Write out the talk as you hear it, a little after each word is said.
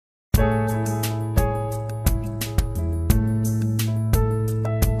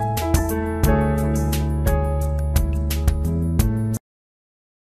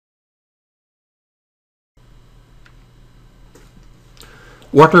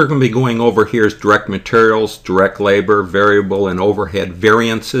what we're going to be going over here is direct materials, direct labor, variable and overhead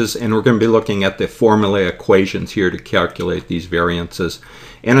variances, and we're going to be looking at the formula equations here to calculate these variances.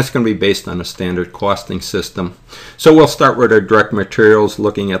 And it's going to be based on a standard costing system. So we'll start with our direct materials,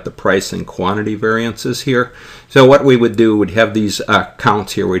 looking at the price and quantity variances here. So what we would do, we'd have these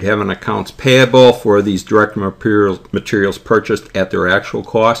accounts here. We'd have an accounts payable for these direct materials purchased at their actual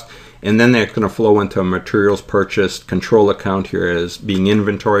cost. And then they're going to flow into a materials purchased control account here as being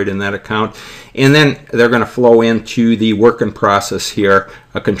inventoried in that account. And then they're going to flow into the work in process here,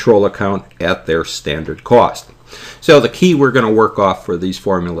 a control account at their standard cost. So the key we're going to work off for these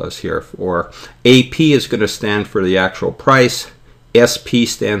formulas here, for AP is going to stand for the actual price, SP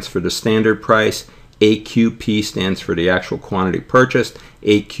stands for the standard price, AQP stands for the actual quantity purchased,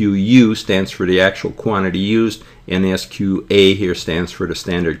 AQU stands for the actual quantity used, and SQA here stands for the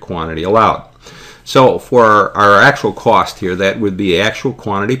standard quantity allowed. So for our actual cost here, that would be actual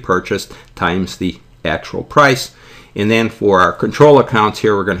quantity purchased times the actual price. And then for our control accounts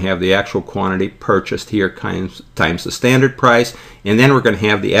here, we're going to have the actual quantity purchased here times the standard price. And then we're going to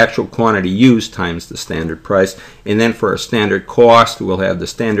have the actual quantity used times the standard price. And then for our standard cost, we'll have the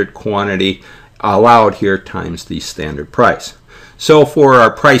standard quantity allowed here times the standard price. So for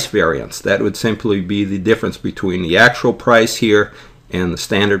our price variance, that would simply be the difference between the actual price here and the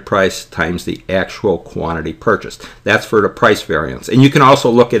standard price times the actual quantity purchased. That's for the price variance. And you can also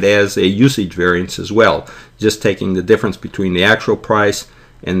look at it as a usage variance as well, just taking the difference between the actual price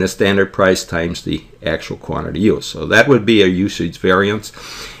and the standard price times the actual quantity used. So that would be a usage variance.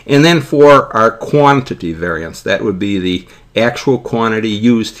 And then for our quantity variance, that would be the actual quantity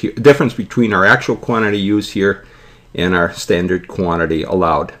used here, difference between our actual quantity used here and our standard quantity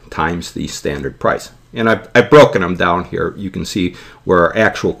allowed times the standard price. And I've broken them down here. You can see where our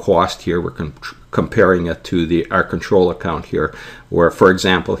actual cost here, we're comparing it to our control account here, where, for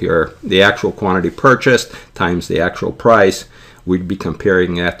example, here, the actual quantity purchased times the actual price, we'd be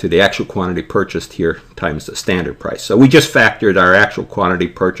comparing that to the actual quantity purchased here times the standard price. So we just factored our actual quantity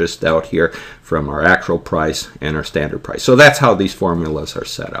purchased out here from our actual price and our standard price. So that's how these formulas are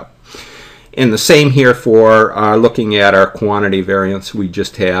set up. And the same here for looking at our quantity variance. We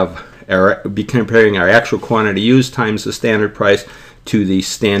just have be comparing our actual quantity used times the standard price to the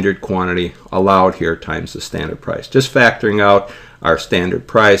standard quantity allowed here times the standard price. Just factoring out our standard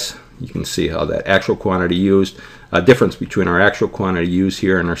price, you can see how that actual quantity used, a difference between our actual quantity used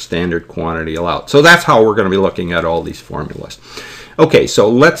here and our standard quantity allowed. So that's how we're going to be looking at all these formulas. Okay, so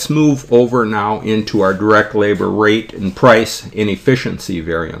let's move over now into our direct labor rate and price and efficiency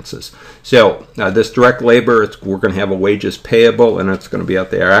variances. So this direct labor, we're going to have a wages payable, and it's going to be at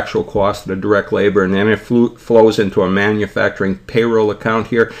the actual cost of the direct labor, and then it flows into a manufacturing payroll account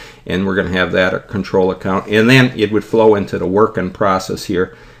here, and we're going to have that a control account, and then it would flow into the work in process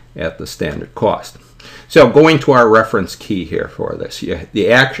here at the standard cost. So going to our reference key here for this,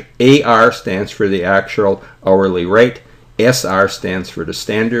 the AR stands for the actual hourly rate, SR stands for the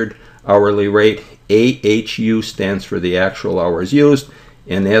standard hourly rate, AHU stands for the actual hours used,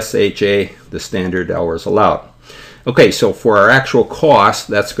 and SHA, the standard hours allowed. Okay, so for our actual cost,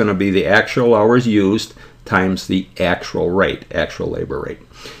 that's going to be the actual hours used times the actual rate, actual labor rate.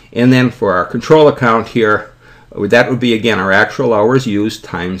 And then for our control account here, that would be, again, our actual hours used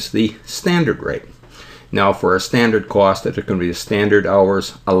times the standard rate. Now for our standard cost, it's going to be the standard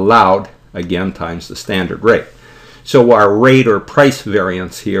hours allowed, again, times the standard rate. So our rate or price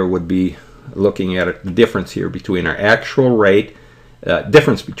variance here would be looking at the difference here between our actual rate,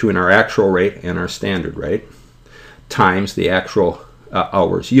 difference between our actual rate and our standard rate, times the actual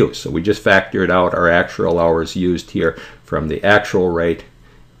hours used. So we just factored out our actual hours used here from the actual rate,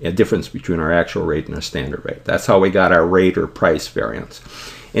 a difference between our actual rate and our standard rate. That's how we got our rate or price variance.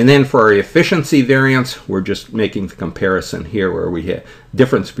 And then for our efficiency variance, we're just making the comparison here where we have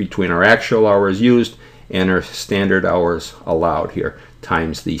difference between our actual hours used and our standard hours allowed here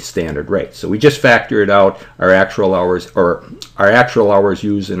times the standard rate. So we just factored out our actual hours, or our actual hours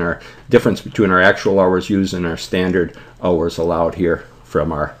used, and our difference between our actual hours used and our standard hours allowed here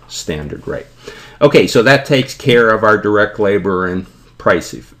from our standard rate. Okay, so that takes care of our direct labor and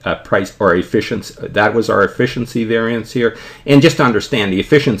price or efficiency. That was our efficiency variance here. And just to understand, the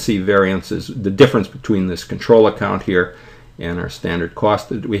efficiency variance is the difference between this control account here and our standard cost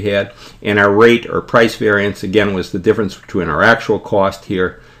that we had. And our rate or price variance, again, was the difference between our actual cost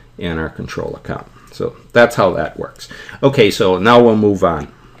here and our control account. So that's how that works. Okay, so now we'll move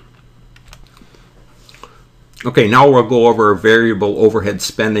on. Okay, now we'll go over variable overhead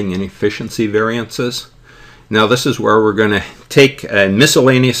spending and efficiency variances. Now this is where we're going to take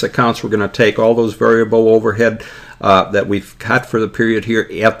miscellaneous accounts. We're going to take all those variable overhead that we've got for the period here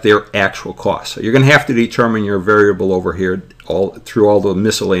at their actual cost. So you're going to have to determine your variable overhead through all the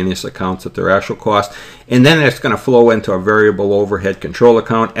miscellaneous accounts at their actual cost, and then it's going to flow into a variable overhead control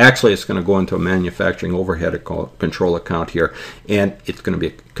account. Actually, it's going to go into a manufacturing overhead control account here, and it's going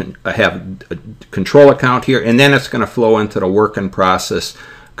to have a control account here, and then it's going to flow into the work in process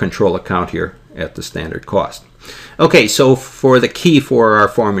control account here at the standard cost. Okay, so for the key for our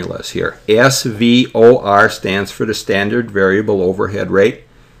formulas here, SVOR stands for the standard variable overhead rate,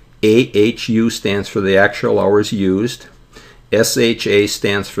 AHU stands for the actual hours used, SHA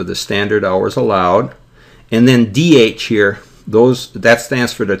stands for the standard hours allowed, and then DH here, that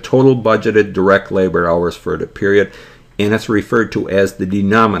stands for the total budgeted direct labor hours for the period, and it's referred to as the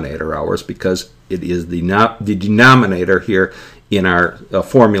denominator hours because it is the denominator here in our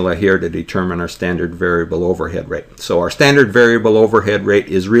formula here to determine our standard variable overhead rate. So our standard variable overhead rate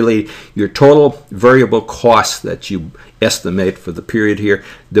is really your total variable cost that you estimate for the period here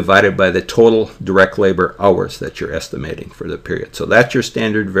divided by the total direct labor hours that you're estimating for the period. So that's your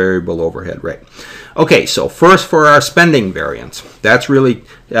standard variable overhead rate. Okay, so first for our spending variance. That's really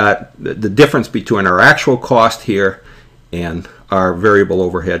the difference between our actual cost here and our variable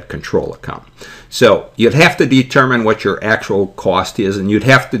overhead control account. So you'd have to determine what your actual cost is, and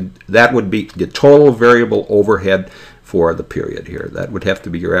that would be the total variable overhead for the period here. That would have to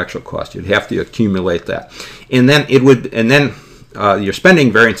be your actual cost. You'd have to accumulate that. And then your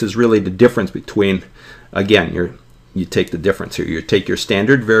spending variance is really the difference between, again, you take the difference here. You take your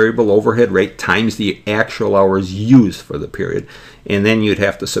standard variable overhead rate times the actual hours used for the period, and then you'd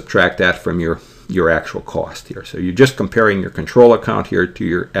have to subtract that from your actual cost here. So you're just comparing your control account here to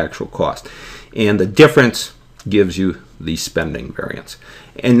your actual cost. And the difference gives you the spending variance.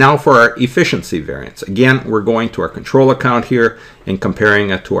 And now for our efficiency variance. Again, we're going to our control account here and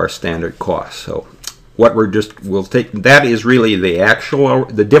comparing it to our standard cost. So what we'll take, that is really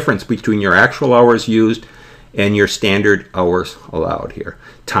the difference between your actual hours used and your standard hours allowed here,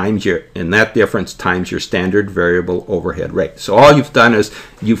 and that difference times your standard variable overhead rate. So all you've done is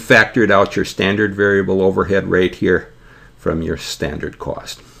you've factored out your standard variable overhead rate here from your standard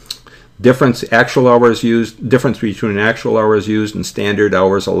cost. Difference between actual hours used and standard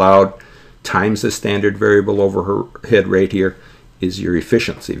hours allowed times the standard variable overhead rate here is your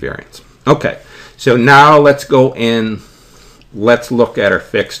efficiency variance. Okay, so now let's go and let's look at our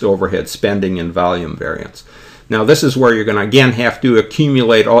fixed overhead spending and volume variance. Now this is where you're going to again have to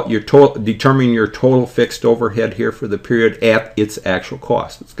accumulate determine your total fixed overhead here for the period at its actual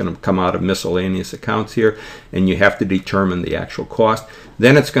cost. It's going to come out of miscellaneous accounts here, and you have to determine the actual cost.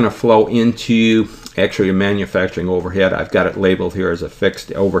 Then it's going to flow into actually a manufacturing overhead. I've got it labeled here as a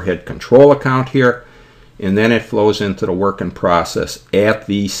fixed overhead control account here, and then it flows into the work in process at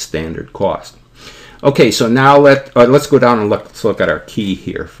the standard cost. Okay, so now let's go down and let's look at our key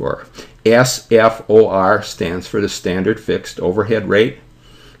here for SFOR stands for the standard fixed overhead rate.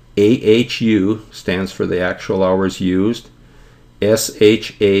 AHU stands for the actual hours used.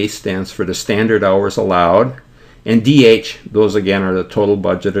 SHA stands for the standard hours allowed. And DH, those again are the total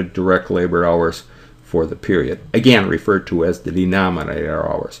budgeted direct labor hours for the period. Again, referred to as the denominator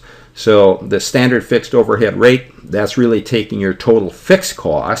hours. So the standard fixed overhead rate, that's really taking your total fixed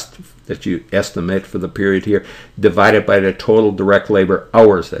cost that you estimate for the period here divided by the total direct labor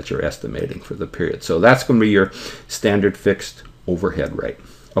hours that you're estimating for the period. So that's going to be your standard fixed overhead rate.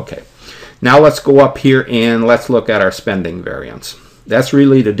 Okay, now let's go up here and let's look at our spending variance. That's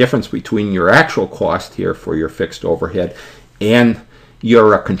really the difference between your actual cost here for your fixed overhead and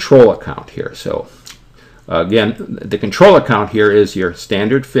your control account here. So again, the control account here is your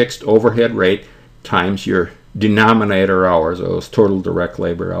standard fixed overhead rate times your denominator hours, those total direct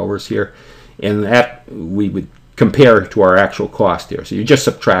labor hours here, and that we would compare to our actual cost here. So you're just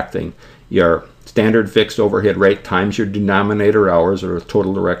subtracting your standard fixed overhead rate times your denominator hours, or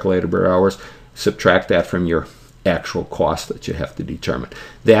total direct labor hours, subtract that from your actual cost that you have to determine.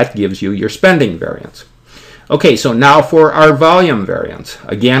 That gives you your spending variance. Okay, so now for our volume variance.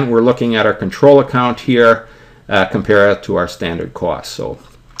 Again, we're looking at our control account here, compare it to our standard cost. So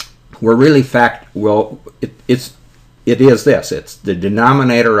we're really it is this. It's the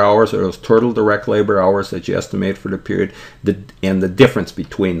denominator hours, or those total direct labor hours that you estimate for the period, and the difference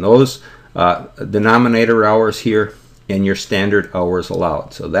between those denominator hours here and your standard hours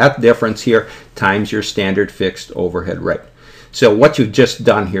allowed. So that difference here times your standard fixed overhead rate. So what you've just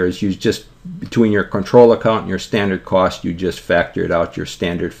done here is between your control account and your standard cost, you just factored out your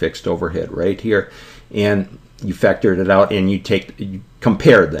standard fixed overhead rate here, and you factored it out, and you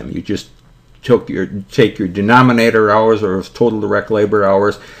compared them. You just take your denominator hours, or total direct labor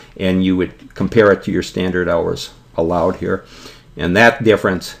hours, and you would compare it to your standard hours allowed here. And that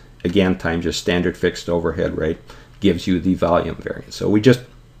difference, again, times your standard fixed overhead rate, gives you the volume variance. So we just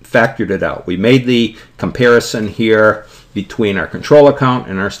factored it out. We made the comparison here between our control account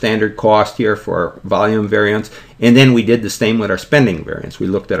and our standard cost here for volume variance, and then we did the same with our spending variance. We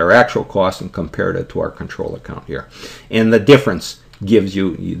looked at our actual cost and compared it to our control account here. And the difference gives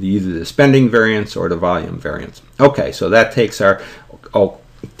you either the spending variance or the volume variance. Okay, so that takes care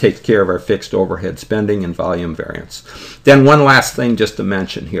of our fixed overhead spending and volume variance. Then one last thing just to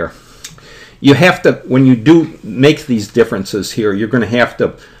mention here. You have to, when you do make these differences here, you're going to have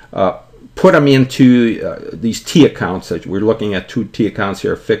to put them into these T accounts. That we're looking at two T accounts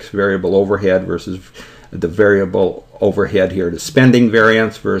here, fixed variable overhead versus the variable overhead here, the spending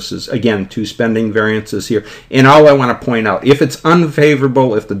variance versus, again, two spending variances here. And all I want to point out, if it's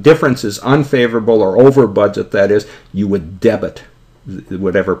unfavorable, if the difference is unfavorable or over budget, that is, you would debit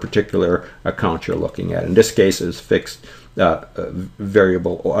whatever particular account you're looking at. In this case, it's fixed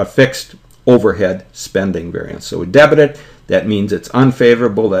fixed overhead spending variance. So we debit it. That means it's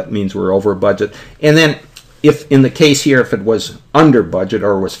unfavorable. That means we're over budget. And then if in the case here, if it was under budget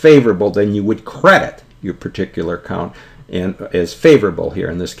or was favorable, then you would credit your particular account and as favorable here.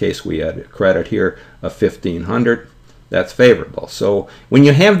 In this case, we had a credit here of $1,500. That's favorable. So when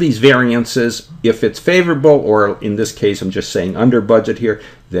you have these variances, if it's favorable, or in this case, I'm just saying under budget here,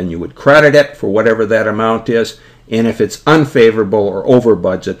 then you would credit it for whatever that amount is. And if it's unfavorable or over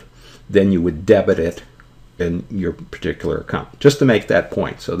budget, then you would debit it in your particular account, just to make that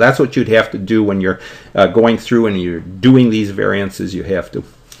point. So that's what you'd have to do when you're going through and you're doing these variances. You have to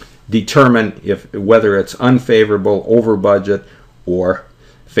determine whether it's unfavorable, over budget, or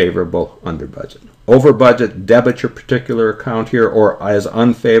favorable, under budget. Over budget, debit your particular account here, or as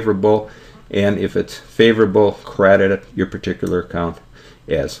unfavorable, and if it's favorable, credit your particular account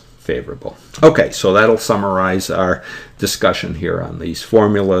as favorable. Okay, so that'll summarize our discussion here on these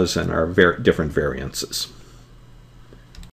formulas and our different variances.